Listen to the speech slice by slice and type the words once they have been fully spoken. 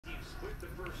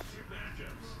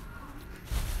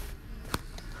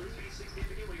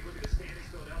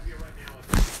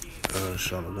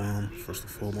Shalom. First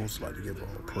and foremost, I'd like to give all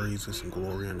praises and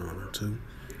glory and honor to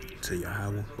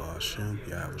Yahweh, Ba'ashem,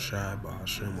 Yahweh Shai,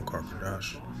 Ba'ashem,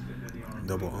 Akarkadash.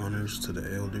 Double honors to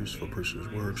the elders for preaching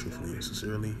his word truthfully and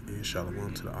sincerely, and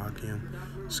shalom to the Akim,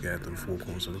 scattered through the four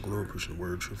corners of the globe, preaching the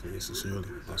word truthfully and sincerely.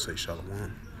 I say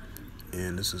shalom.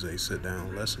 And this is a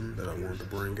sit-down lesson that I wanted to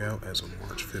bring out as of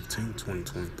March 15,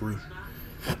 2023.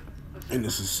 And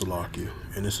this is Salakia,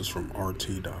 and this is from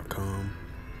RT.com,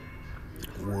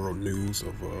 World News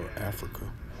of Africa.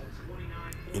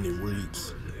 And it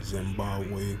reads,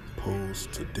 Zimbabwe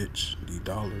posed to ditch the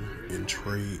dollar in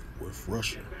trade with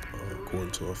Russia,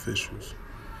 according to officials.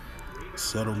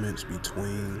 Settlements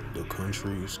between the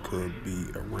countries could be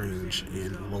arranged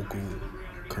in local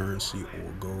currency or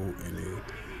gold, and a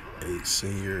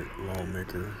senior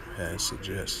lawmaker has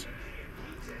suggested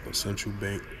the central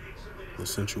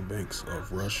banks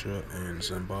of Russia and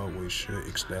Zimbabwe should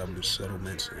establish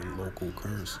settlements in local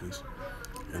currencies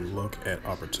and look at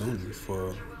opportunity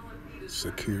for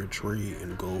secure trade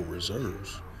in gold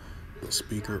reserves. The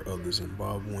Speaker of the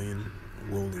Zimbabwean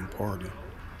ruling party,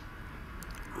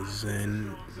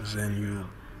 ZANU-PF,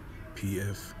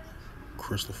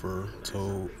 Christopher,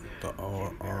 told the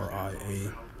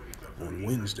RIA on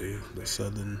Wednesday the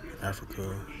Southern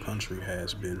Africa country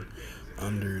has been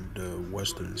under the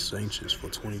Western sanctions for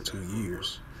 22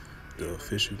 years. The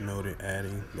official noted,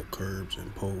 adding the curbs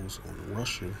imposed on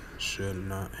Russia should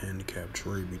not handicap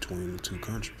trade between the two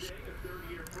countries.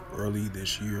 Early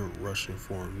this year, Russian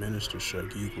Foreign Minister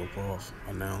Sergei Lavrov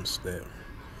announced that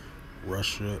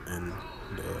Russia and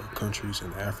the countries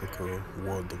in Africa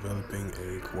were developing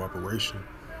a cooperation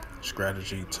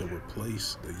strategy to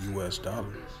replace the U.S.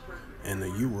 dollar and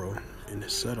the euro in the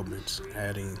settlements,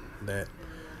 adding that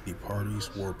the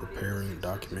parties were preparing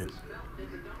documents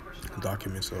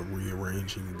of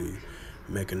rearranging the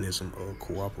mechanism of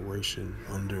cooperation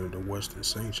under the Western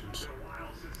sanctions.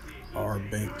 Our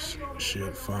banks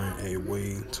should find a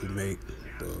way to make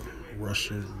the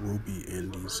Russian rupee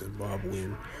and the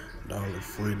Zimbabwean dollar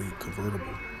freely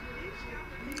convertible.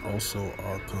 Also,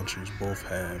 our countries both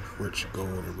have rich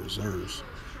gold and reserves.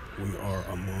 We are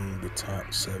among the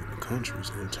top 7 countries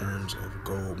in terms of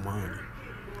gold mining,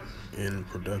 and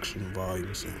production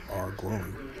volumes are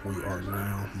growing. We are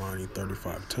now mining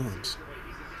 35 tons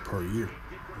per year,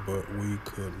 but we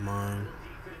could mine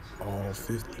all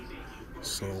 50.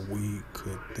 So we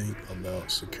could think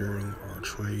about securing our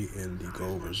trade in the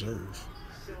gold reserve.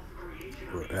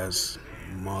 As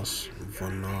Mas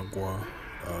Vanagua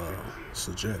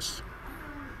suggests.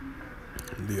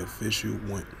 The official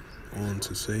went on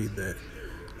to say that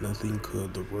nothing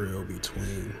could derail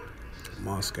between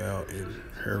Moscow and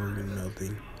Hungary,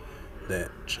 nothing that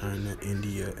China,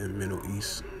 India, and Middle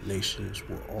East nations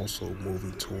were also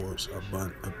moving towards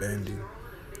abandoning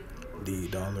the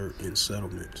dollar in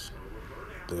settlements.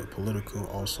 The Politico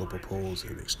also proposed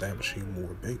in establishing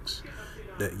more banks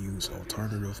that use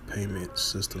alternative payment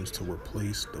systems to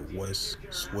replace the West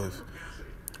SWIFT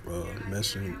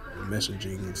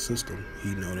messaging system.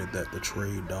 He noted that the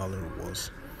trade dollar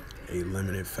was a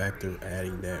limited factor,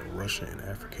 adding that Russia and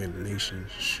African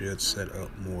nations should set up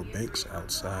more banks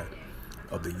outside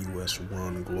of the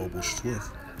U.S.-run global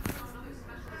SWIFT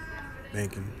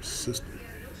banking system.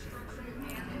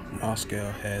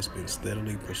 Moscow has been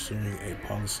steadily pursuing a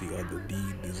policy of the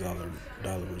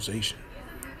de-dollarization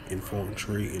in foreign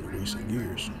trade in recent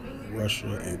years.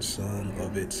 Russia and some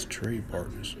of its trade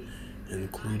partners,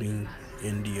 including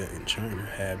India and China,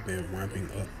 have been ramping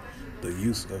up the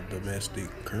use of domestic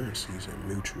currencies and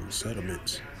mutual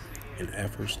settlements in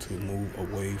efforts to move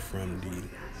away from the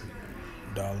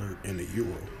dollar and the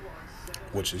euro,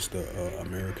 which is the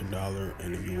American dollar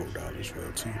and the euro dollar as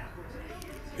well too.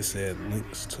 It said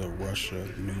links to Russia,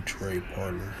 new trade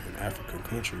partner in African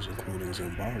countries, including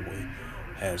Zimbabwe,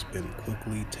 has been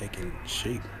quickly taking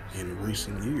shape in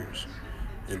recent years.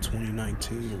 In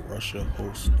 2019, Russia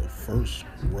hosted the first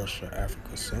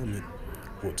Russia-Africa Summit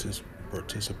with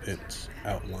participants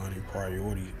outlining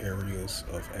priority areas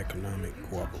of economic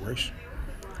cooperation,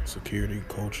 security,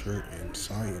 culture, and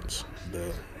science.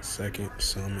 The second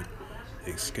summit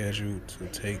is scheduled to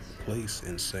take place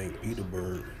in St.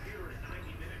 Petersburg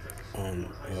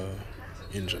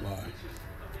in July.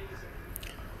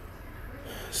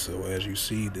 So as you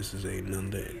see, this is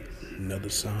another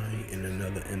sign and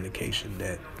another indication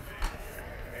that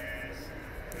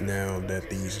now that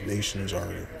these nations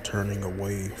are turning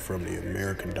away from the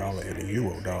American dollar and the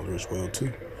euro dollar as well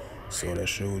too. So that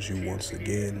shows you once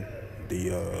again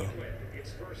the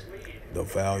the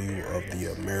value of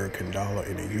the American dollar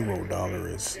and the euro dollar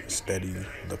is steady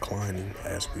declining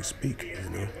as we speak,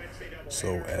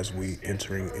 So as we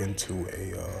entering into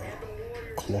a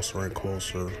closer and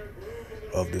closer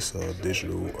of this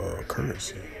digital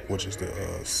currency, which is the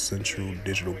central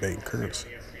digital bank currency.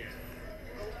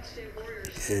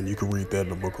 And you can read that in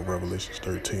the book of Revelation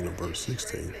 13 and verse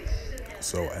 16.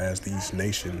 So as these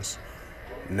nations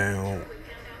now,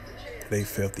 they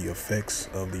felt the effects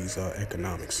of these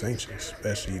economic sanctions,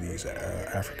 especially these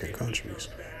African countries.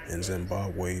 And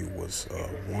Zimbabwe was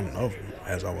one of them.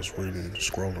 As I was reading,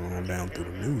 scrolling on down through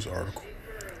the news article,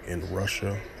 in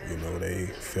Russia, they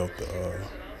felt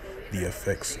the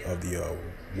effects of the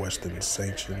Western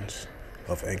sanctions,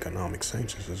 of economic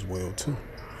sanctions as well too.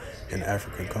 In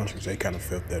African countries, they kind of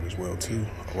felt that as well too,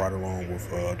 right along with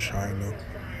China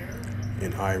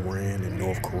and Iran and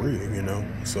North Korea.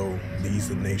 So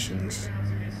these are nations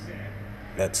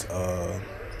that's the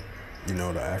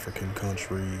African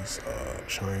countries,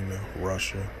 China,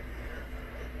 Russia,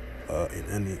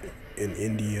 in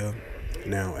India,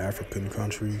 now African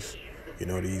countries.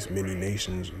 These many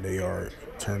nations, they are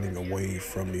turning away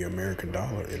from the American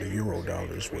dollar and the euro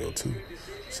dollar as well too.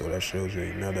 So that shows you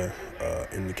another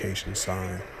indication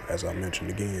sign, as I mentioned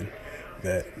again,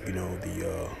 that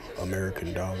the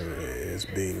American dollar is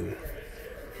being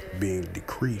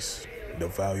decreased. The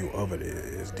value of it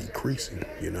is decreasing,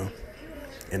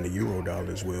 and the euro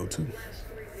dollar as well too.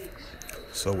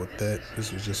 So with that,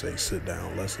 this was just a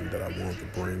sit-down lesson that I wanted to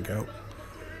bring out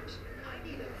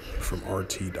from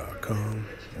RT.com,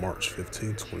 March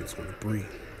 15, 2023,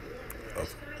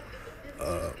 of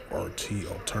RT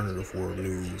Alternative World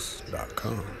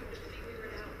News.com.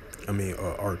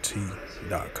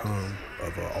 RT.com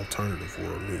of Alternative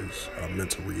World News. I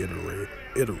meant to reiterate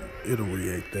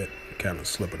that, kind of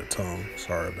slip of the tongue.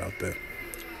 Sorry about that.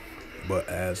 But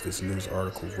as this news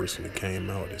article recently came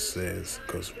out, it says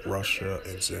because Russia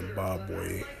and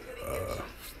Zimbabwe,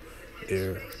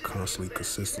 they're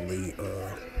consistently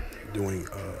doing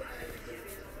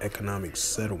economic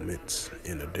settlements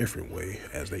in a different way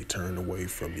as they turn away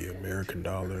from the American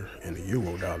dollar and the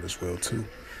euro dollar as well too.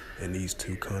 And these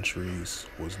two countries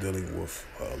was dealing with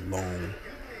long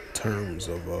terms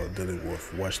of dealing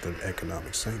with Western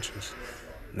economic sanctions.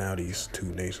 Now these two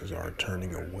nations are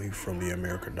turning away from the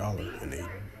American dollar, and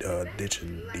they're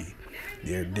ditching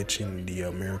the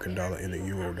American dollar and the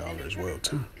euro dollar as well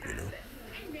too.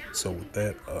 So with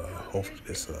that, hopefully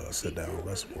this sit-down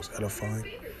lesson was edifying.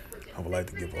 I would like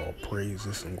to give all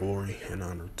praises and glory and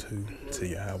honor to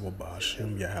Yahweh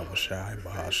Ba'ashem, Yahweh Shai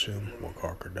Ba'ashem,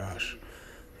 Wakar Kadash.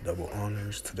 Double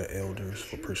honors to the elders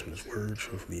for preaching this word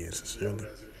truthfully and sincerely.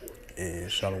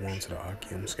 And shalom to the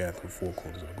Akim scattered through four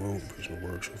corners of the globe, preaching the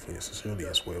word truthfully and sincerely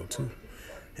as well too.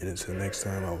 And until next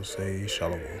time, I will say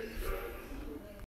shalom.